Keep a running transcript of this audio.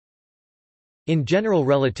In general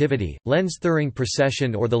relativity, Lense-Thirring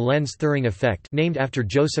precession or the Lense-Thirring effect, named after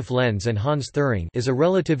Joseph Lenz and Hans Thirring, is a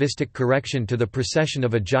relativistic correction to the precession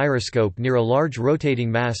of a gyroscope near a large rotating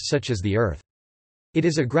mass such as the Earth. It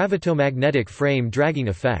is a gravitomagnetic frame dragging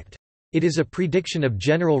effect. It is a prediction of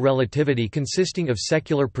general relativity consisting of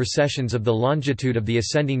secular precessions of the longitude of the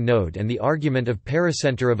ascending node and the argument of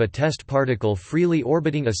pericenter of a test particle freely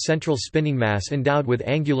orbiting a central spinning mass endowed with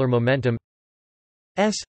angular momentum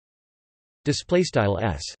s.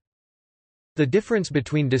 S. The difference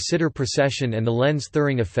between de Sitter precession and the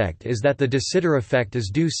Lense-Thirring effect is that the de Sitter effect is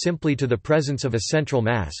due simply to the presence of a central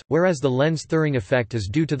mass, whereas the Lense-Thirring effect is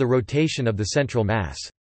due to the rotation of the central mass.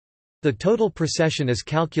 The total precession is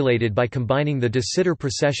calculated by combining the de Sitter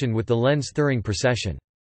precession with the Lense-Thirring precession.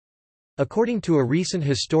 According to a recent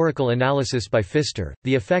historical analysis by Pfister,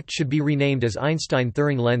 the effect should be renamed as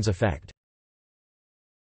Einstein-Thirring lens effect.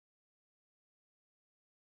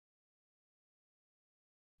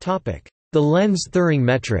 The Lense-Thirring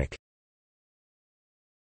metric.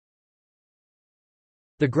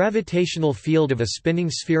 The gravitational field of a spinning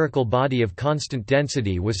spherical body of constant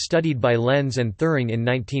density was studied by Lenz and Thirring in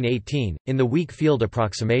 1918, in the weak field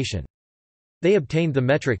approximation. They obtained the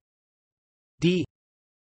metric d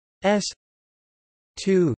s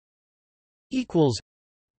 2 equals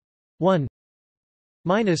 1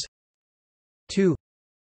 minus 2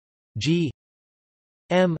 g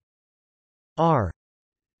m r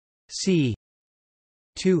C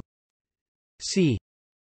 2 C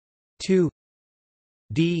 2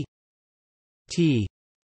 D T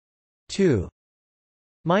 2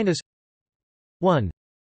 minus 1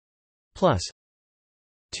 plus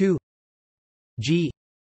 2 G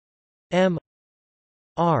M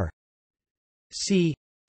R C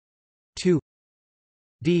 2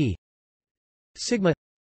 D sigma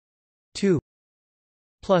 2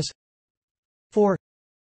 plus 4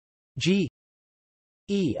 G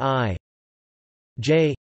E I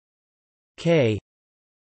J K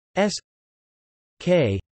S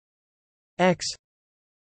K X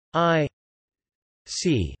I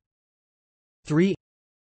C 3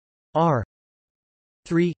 R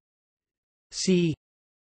 3 C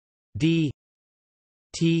D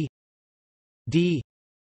T D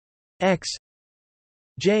X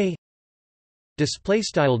J display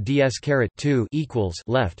style ds caret 2 equals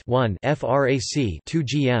left 1 frac 2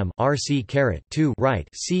 gm rc caret 2 right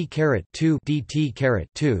c caret 2 dt caret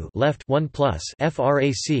 2 left 1 plus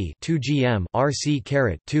frac 2 gm rc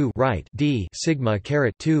caret 2 right d sigma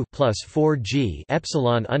caret 2 plus 4 g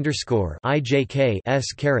epsilon underscore ijk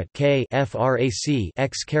s caret k frac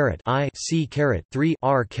x caret I c caret 3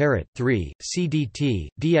 r caret 3 c dt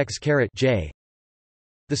dx caret j.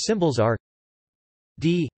 The symbols are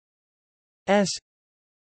d S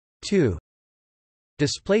 2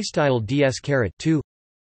 display style ds caret 2.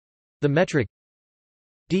 The metric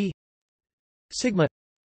d sigma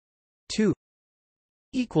 2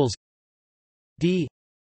 equals d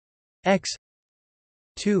x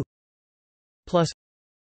 2 plus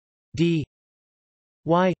d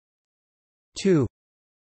y 2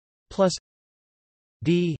 plus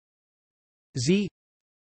d z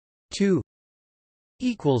 2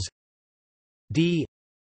 equals d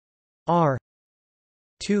R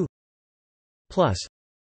 2 plus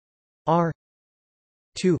R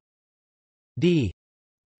 2 D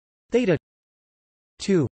theta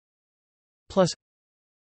 2 plus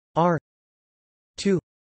R 2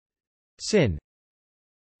 sin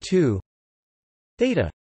 2 theta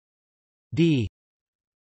D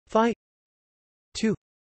phi 2.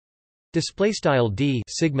 Display style d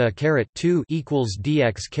sigma caret 2 equals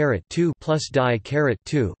dx caret 2 plus di caret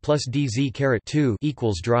 2 plus dz caret 2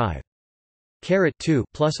 equals drive caret 2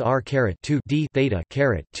 plus r caret 2 d theta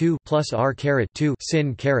caret 2 plus r caret 2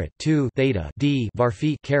 sin caret 2 theta d var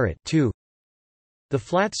phi caret 2. The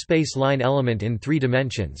flat space line element in 3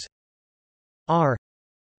 dimensions r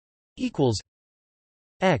equals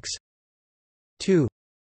x 2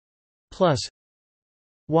 plus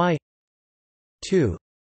y 2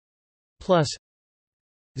 plus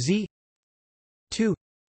z 2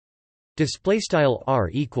 display style r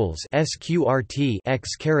equals sqrt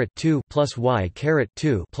x caret 2 plus y caret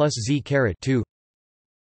 2 plus z caret 2.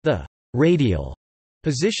 The radial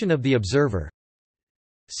position of the observer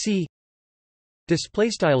c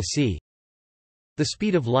display style c. The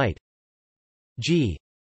speed of light g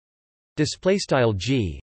display style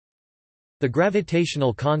g. The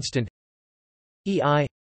gravitational constant ei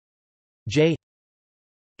j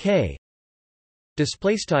k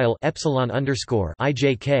display style epsilon underscore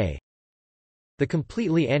ijk. The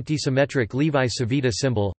completely antisymmetric Levi-Civita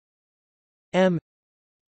symbol m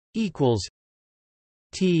equals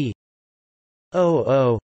t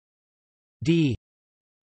 00 d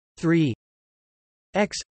 3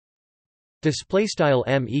 x display style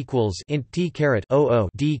m equals int t caret 00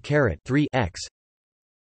 d caret 3 x.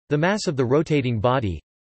 The mass of the rotating body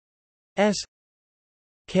s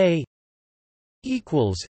k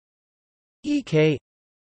equals ek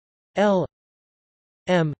l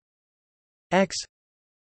m x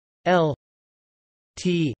l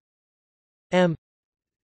t m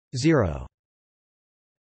 0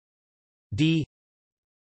 d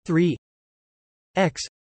 3 x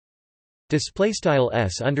display style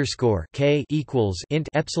s underscore k equals int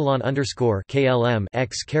epsilon underscore klm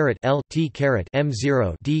x caret l t caret m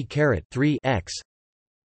 0 d caret 3 x.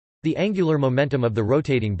 The angular momentum of the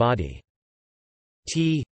rotating body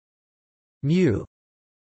t mu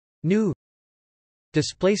nu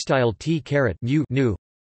display style t caret mu nu.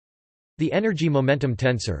 The energy momentum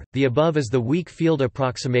tensor. The above is the weak field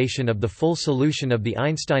approximation of the full solution of the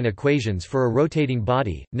Einstein equations for a rotating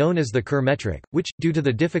body, known as the Kerr metric, which, due to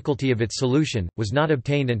the difficulty of its solution, was not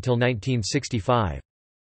obtained until 1965.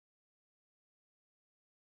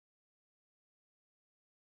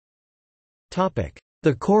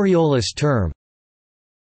 The Coriolis term.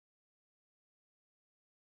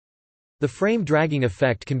 The frame dragging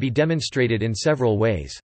effect can be demonstrated in several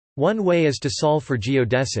ways. One way is to solve for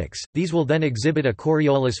geodesics. These will then exhibit a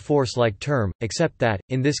Coriolis force-like term, except that,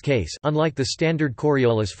 in this case, unlike the standard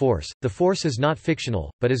Coriolis force, the force is not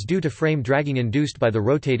fictional, but is due to frame dragging induced by the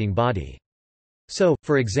rotating body. So,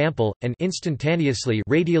 for example, an instantaneously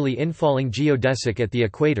radially infalling geodesic at the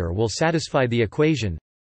equator will satisfy the equation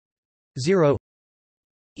 0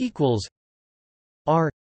 equals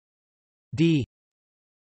r d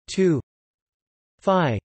 2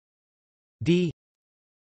 phi d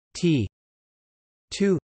t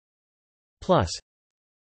 2 plus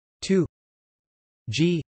 2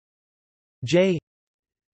 g j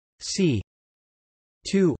c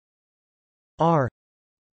 2 r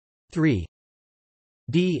 3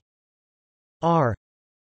 d r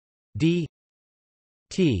d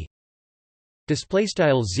t. Display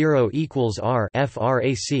style 0 equals r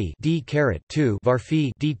frac d caret 2 var phi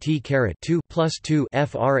dt caret 2 plus 2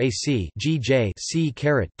 frac gj c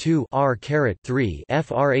caret 2 r caret 3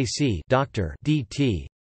 frac doctor dt,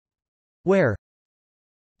 where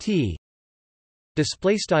t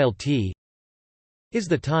display style t is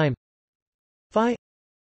the time, phi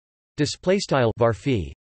display style var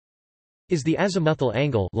phi is the azimuthal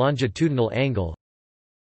angle longitudinal angle,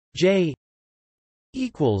 j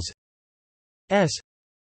equals s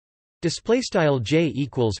display style j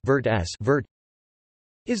equals vert s vert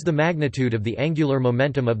is the magnitude of the angular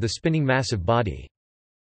momentum of the spinning massive body.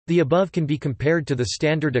 The above can be compared to the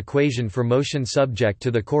standard equation for motion subject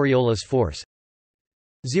to the Coriolis force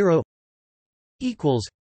 0 equals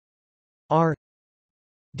r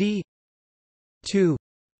d 2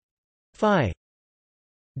 phi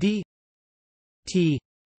d t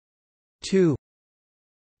 2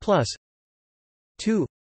 plus 2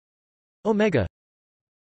 omega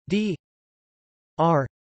d r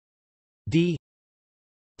d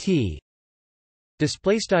t.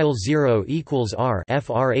 Display style 0 equals r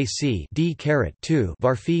frac d caret 2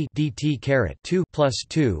 var phi dt caret 2 plus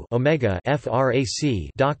 2 omega frac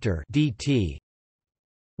doctor dt,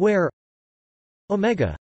 where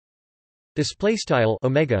omega display style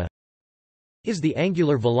omega is the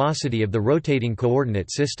angular velocity of the rotating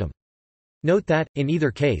coordinate system. Note that, in either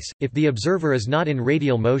case, if the observer is not in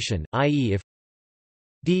radial motion, i.e. if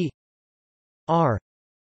d r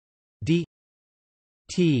d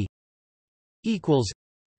t equals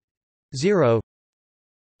 0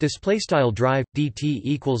 display style drive dt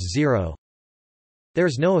equals 0, there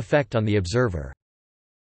is no effect on the observer.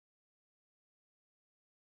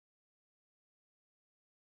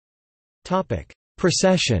 Topic: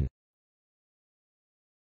 Precession.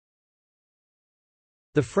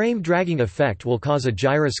 The frame dragging effect will cause a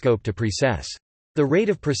gyroscope to precess. The rate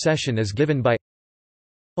of precession is given by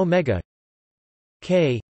omega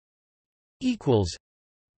k equals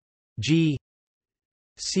g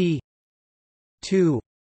c 2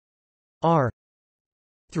 r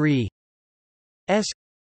 3 s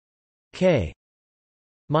k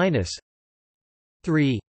minus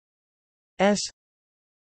 3 s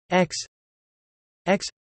x x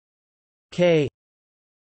k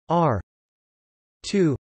r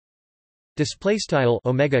 2 display style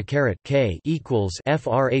omega caret k equals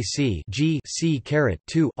frac g c caret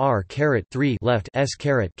 2 r caret 3 left s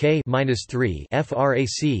caret k minus 3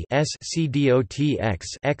 frac s c dot x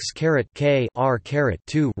x caret k r caret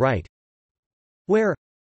 2 right, where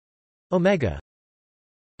omega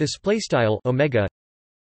display style omega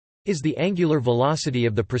is the angular velocity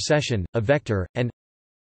of the precession, a vector, and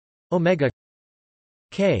omega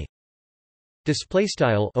k display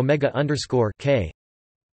style omega underscore k.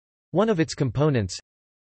 One of its components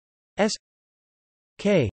s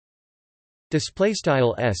k display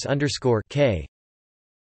style s underscore k.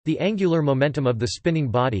 The angular momentum of the spinning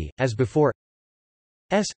body, as before,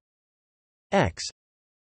 s x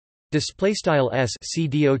display style s c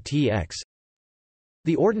dot x.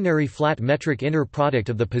 The ordinary flat metric inner product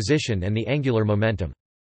of the position and the angular momentum.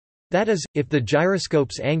 That is, if the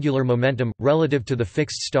gyroscope's angular momentum relative to the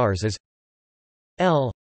fixed stars is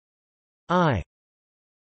l I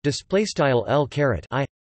display style l caret I,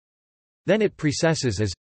 then it precesses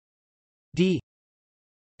as d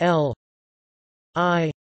l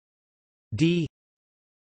I d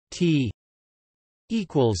t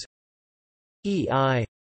equals e I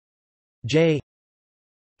j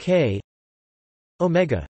k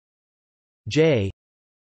omega j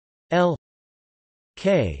l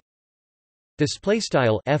k. Display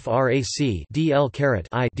style frac dl caret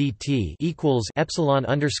I dt equals epsilon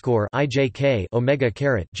underscore ijk omega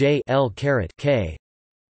caret j l caret k.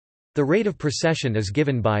 The rate of precession is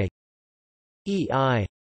given by e I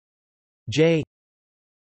j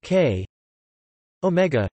k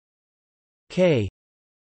omega k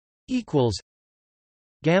equals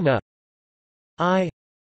gamma I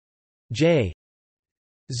j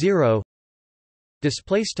 0.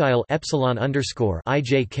 Display style epsilon underscore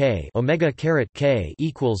ijk omega caret k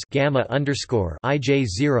equals gamma underscore ij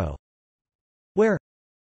 0, where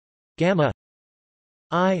gamma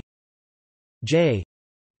I j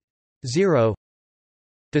 0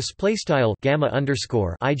 display style gamma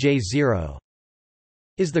underscore ij 0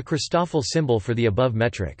 is the Christoffel symbol for the above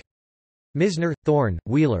metric. Misner, Thorne,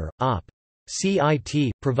 Wheeler, Opp.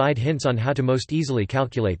 Cit. Provide hints on how to most easily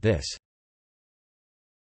calculate this.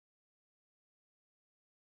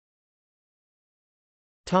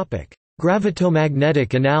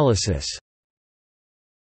 Gravitomagnetic analysis.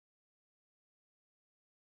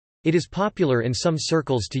 It is popular in some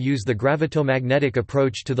circles to use the gravitomagnetic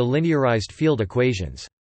approach to the linearized field equations.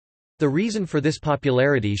 The reason for this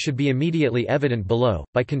popularity should be immediately evident below,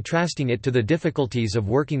 by contrasting it to the difficulties of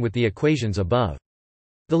working with the equations above.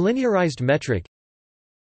 The linearized metric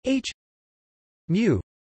h mu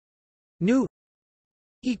nu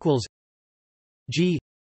equals g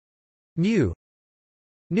mu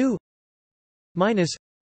nu minus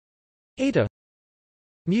eta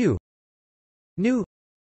mu nu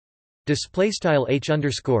display style h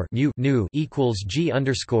underscore mu nu equals g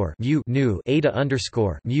underscore mu nu eta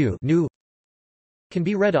underscore mu nu can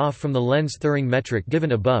be read off from the Lense-Thirring metric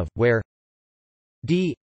given above, where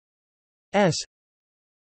d s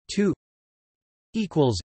 2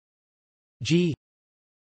 equals g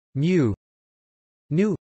mu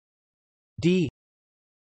nu d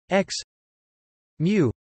x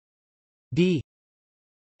mu d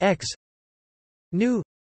x nu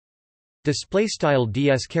display style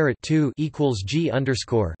ds caret 2 equals g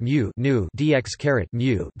underscore mu nu dx caret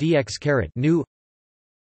mu dx caret nu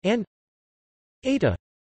and eta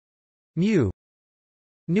mu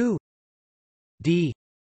nu d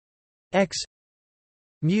x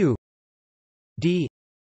mu d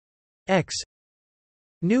x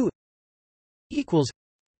nu equals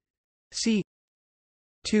c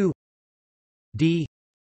 2 d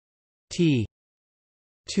t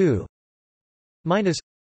 2 minus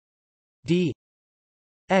d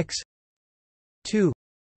x 2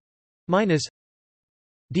 minus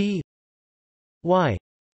d y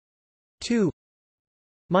 2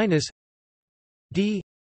 minus d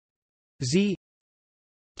z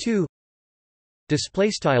 2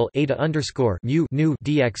 display style eta underscore mu nu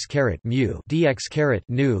dx caret mu dx caret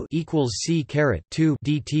nu equals c caret 2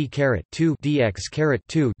 dt caret 2 dx caret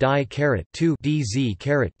 2 die caret 2 dz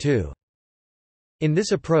caret 2. In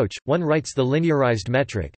this approach, one writes the linearized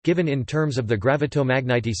metric, given in terms of the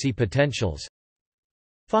gravitomagnetic potentials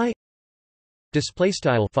phi display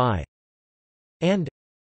style phi and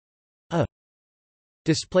a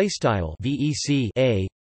display style vec a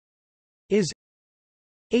is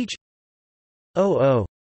h 00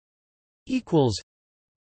 equals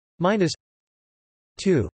minus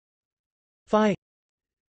 2 phi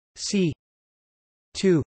c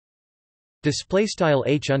 2 display style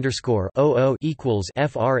h underscore 00 equals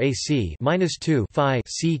frac minus 2 phi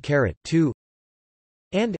c caret 2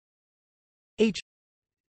 and h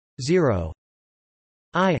 0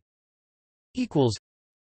 I equals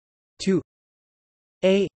 2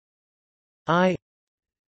 a I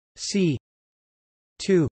c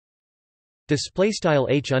 2 display style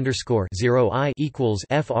h underscore 0 I equals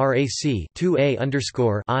frac 2 a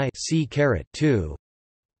underscore I c caret 2,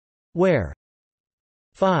 where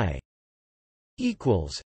phi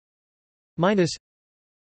equals minus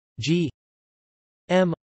g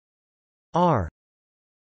m r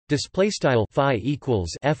display style phi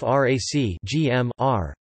equals frac gm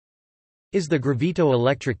r is the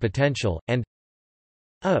gravito-electric potential, and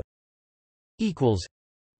a equals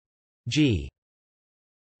g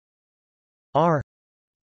r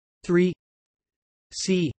 3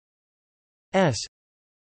 c s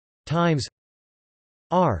times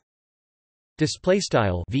r display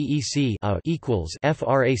style vec equals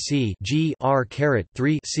frac g r caret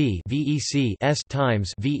 3 c vec s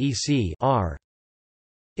times vec r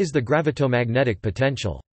is the gravitomagnetic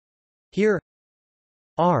potential. Here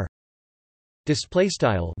r display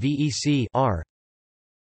style vec r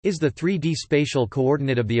is the 3D spatial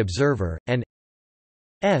coordinate of the observer, and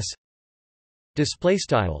s display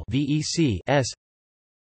style vec s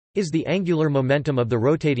is the angular momentum of the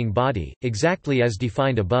rotating body, exactly as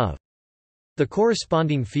defined above. The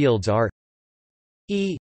corresponding fields are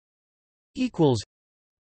E equals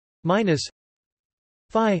minus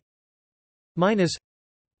phi minus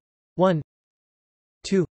 1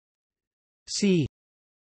 2 c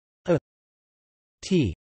a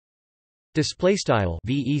t display style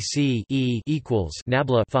vec e equals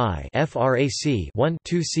nabla phi frac 1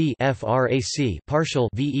 2 c frac partial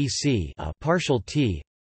vec a partial t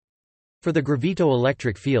for the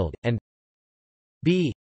gravito-electric field, and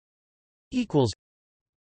b equals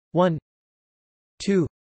 1 2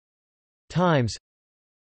 times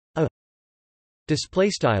a display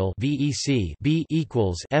style vec b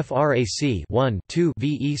equals frac 1 2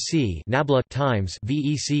 vec nabla times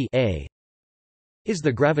vec a is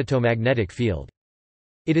the gravitomagnetic field.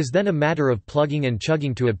 It is then a matter of plugging and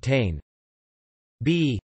chugging to obtain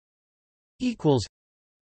b equals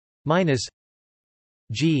minus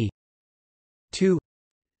g 2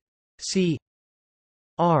 c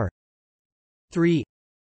r 3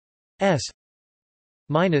 s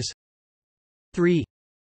minus 3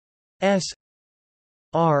 s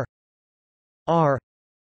r r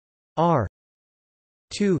r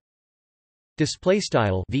 2 display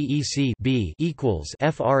style vec b equals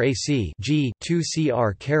frac g 2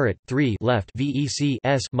 cr caret 3 left vec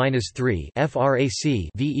s minus 3 frac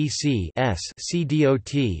vec s c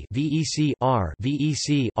dot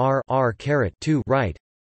vec r r caret 2 right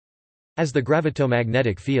as the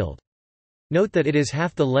gravitomagnetic field. Note that it is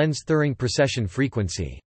half the Lense-Thirring precession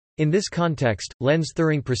frequency. In this context,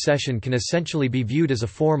 Lense-Thirring precession can essentially be viewed as a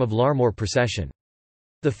form of Larmor precession.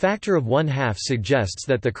 The factor of 1/2 suggests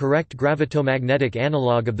that the correct gravitomagnetic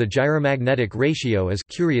analog of the gyromagnetic ratio is,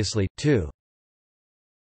 curiously, 2.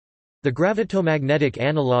 The gravitomagnetic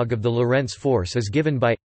analog of the Lorentz force is given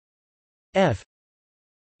by F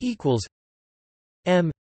equals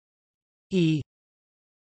m e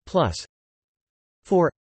plus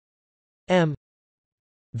 4 m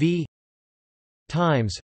v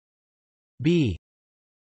times b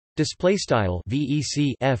display style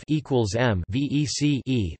vec F equals m vec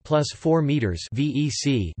e plus 4 meters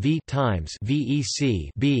vec v times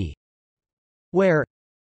vec b, where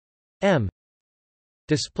m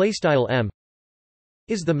display style m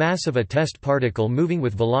is the mass of a test particle moving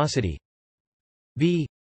with velocity v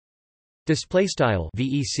display style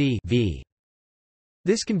vec v.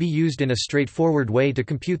 This can be used in a straightforward way to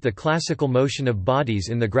compute the classical motion of bodies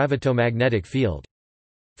in the gravitomagnetic field.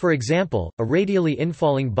 For example, a radially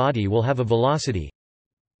infalling body will have a velocity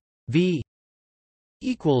v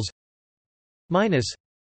equals minus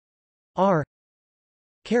r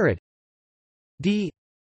caret d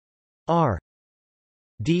r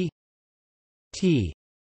d t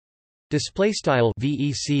display style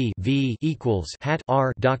vec v equals hat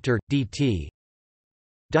r doctor dt.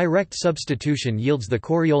 Direct substitution yields the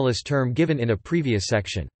Coriolis term given in a previous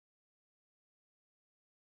section.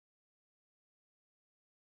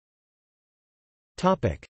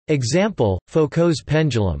 Example, Foucault's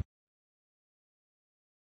pendulum.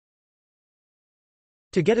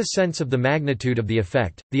 To get a sense of the magnitude of the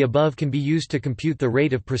effect, the above can be used to compute the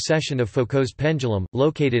rate of precession of Foucault's pendulum,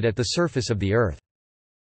 located at the surface of the Earth.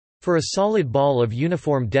 For a solid ball of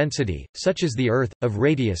uniform density, such as the Earth, of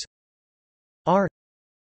radius r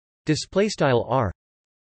r,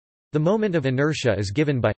 the moment of inertia is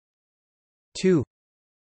given by 2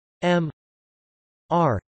 m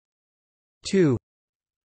r 2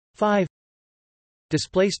 5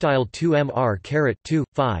 display style 2 m r caret 2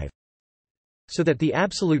 5, so that the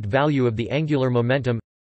absolute value of the angular momentum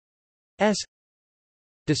s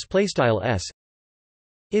display style s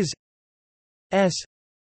is s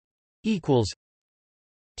equals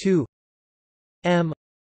 2 m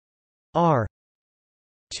r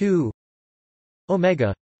 2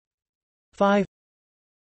 omega 5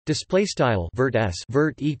 display style vert s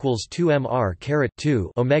vert equals 2 m r caret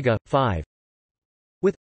 2 omega 5,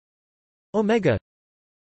 with omega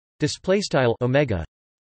display style omega,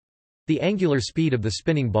 the angular speed of the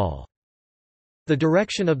spinning ball. The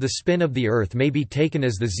direction of the spin of the Earth may be taken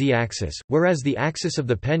as the z-axis, whereas the axis of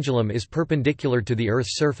the pendulum is perpendicular to the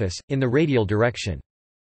Earth's surface, in the radial direction.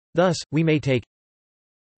 Thus, we may take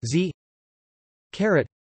z caret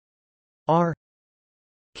r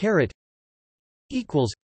caret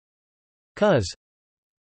equals cos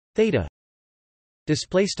theta.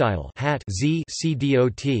 Display style hat z c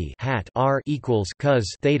dot hat r equals cos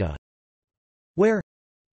theta, where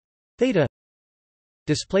theta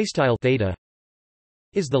display style theta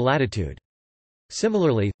is the latitude.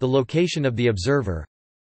 Similarly, the location of the observer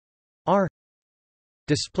r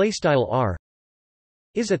display style r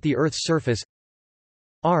is at the Earth's surface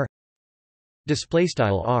r display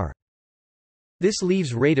style r. This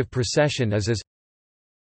leaves rate of precession as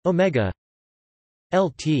omega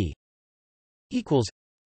lt equals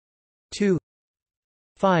 2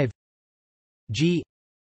 5 g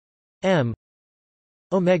m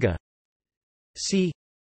omega c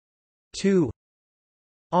 2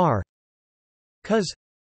 r cos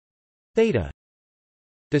theta.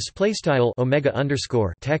 Display style omega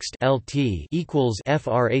underscore text lt equals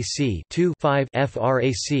frac 2 5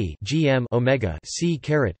 frac gm omega c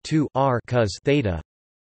caret 2 r cos theta.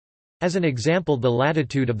 As an example, the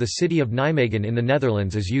latitude of the city of Nijmegen in the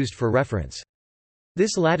Netherlands is used for reference.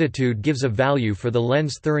 This latitude gives a value for the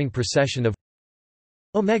Lense-Thirring precession of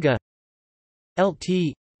omega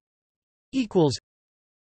lt equals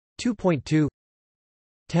 2.2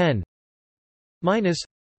 10 minus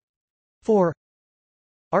 4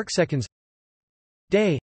 arcseconds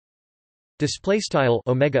day. Display style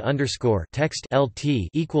omega underscore text lt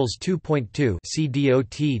equals 2.2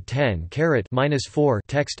 cdot 10 caret minus 4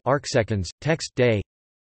 text arcseconds text day.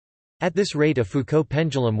 At this rate, a Foucault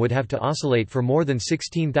pendulum would have to oscillate for more than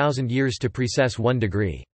 16,000 years to precess 1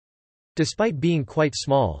 degree. Despite being quite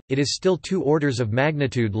small, it is still 2 orders of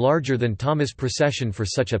magnitude larger than Thomas' precession for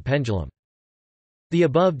such a pendulum. The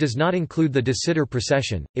above does not include the de Sitter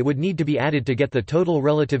precession; it would need to be added to get the total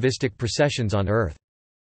relativistic precessions on Earth.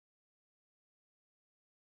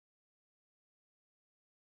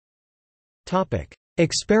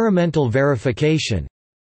 Experimental verification.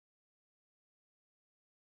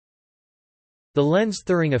 The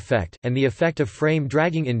Lense-Thirring effect, and the effect of frame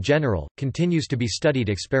dragging in general, continues to be studied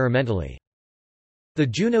experimentally. The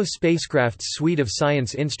Juno spacecraft's suite of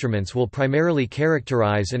science instruments will primarily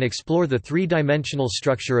characterize and explore the three-dimensional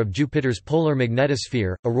structure of Jupiter's polar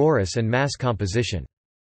magnetosphere, auroras and mass composition.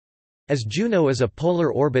 As Juno is a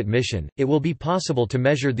polar orbit mission, it will be possible to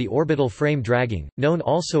measure the orbital frame dragging, known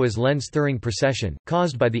also as Lense-Thirring precession,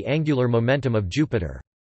 caused by the angular momentum of Jupiter.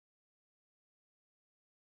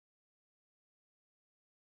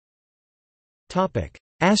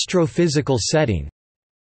 Astrophysical setting.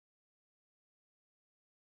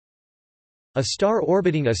 A star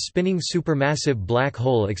orbiting a spinning supermassive black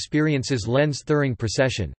hole experiences Lense-Thirring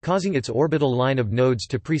precession, causing its orbital line of nodes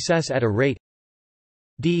to precess at a rate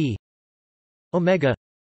d omega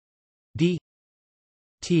d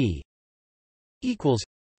t equals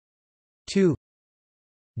 2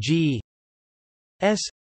 g s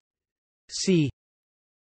c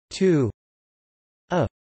 2 a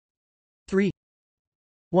 3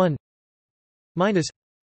 1 minus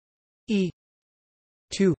e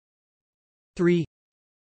 2 3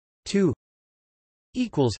 2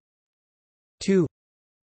 equals 2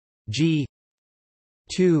 g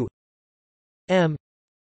 2 m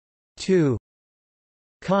 2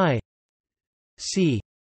 chi c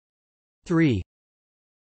 3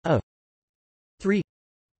 a 3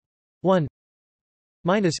 1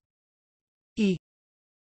 minus e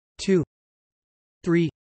 2 3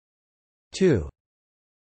 2.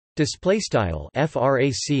 Display style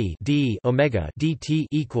frac d omega dt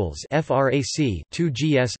equals frac 2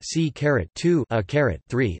 gs c caret 2 a caret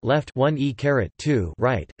 3 left 1 e caret 2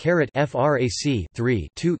 right caret frac 3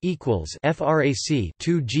 2 equals frac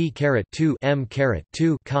 2 g caret 2 m caret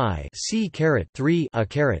 2 chi c caret 3 a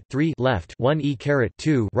caret 3 left 1 e caret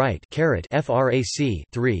 2 right caret frac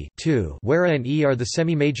 3 2, where a and e are the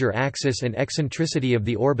semi-major axis and eccentricity of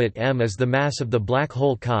the orbit, m is the mass of the black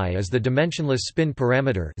hole, chi is the dimensionless spin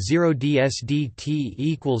parameter 0 dsdt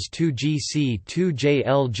equals 2 gc 2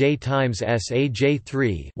 jlj times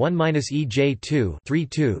saj3 1 minus ej2 3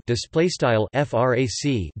 2. Display style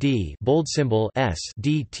frac d bold symbol s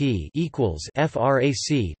dt equals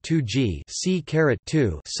frac 2 g c caret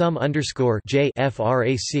 2 sum underscore j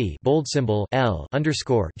frac bold symbol l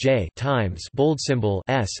underscore j times bold symbol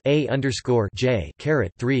s a underscore j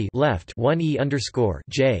caret 3 left 1 e underscore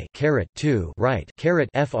j caret 2 right caret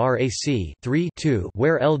frac 3 2,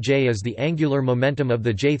 where Lj is the angular momentum of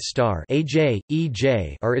the jth star Aj,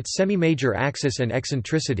 Ej are its semi-major axis and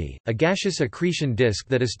eccentricity. A gaseous accretion disk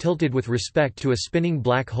that is tilted with respect to a spinning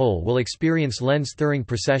black hole will experience Lense-Thirring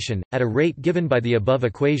precession, at a rate given by the above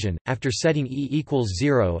equation, after setting E equals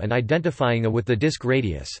 0 and identifying A with the disk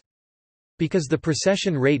radius. Because the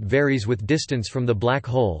precession rate varies with distance from the black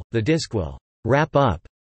hole, the disk will wrap up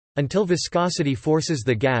until viscosity forces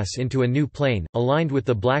the gas into a new plane, aligned with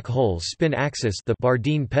the black hole's spin axis, the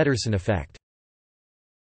Bardeen-Pedersen effect.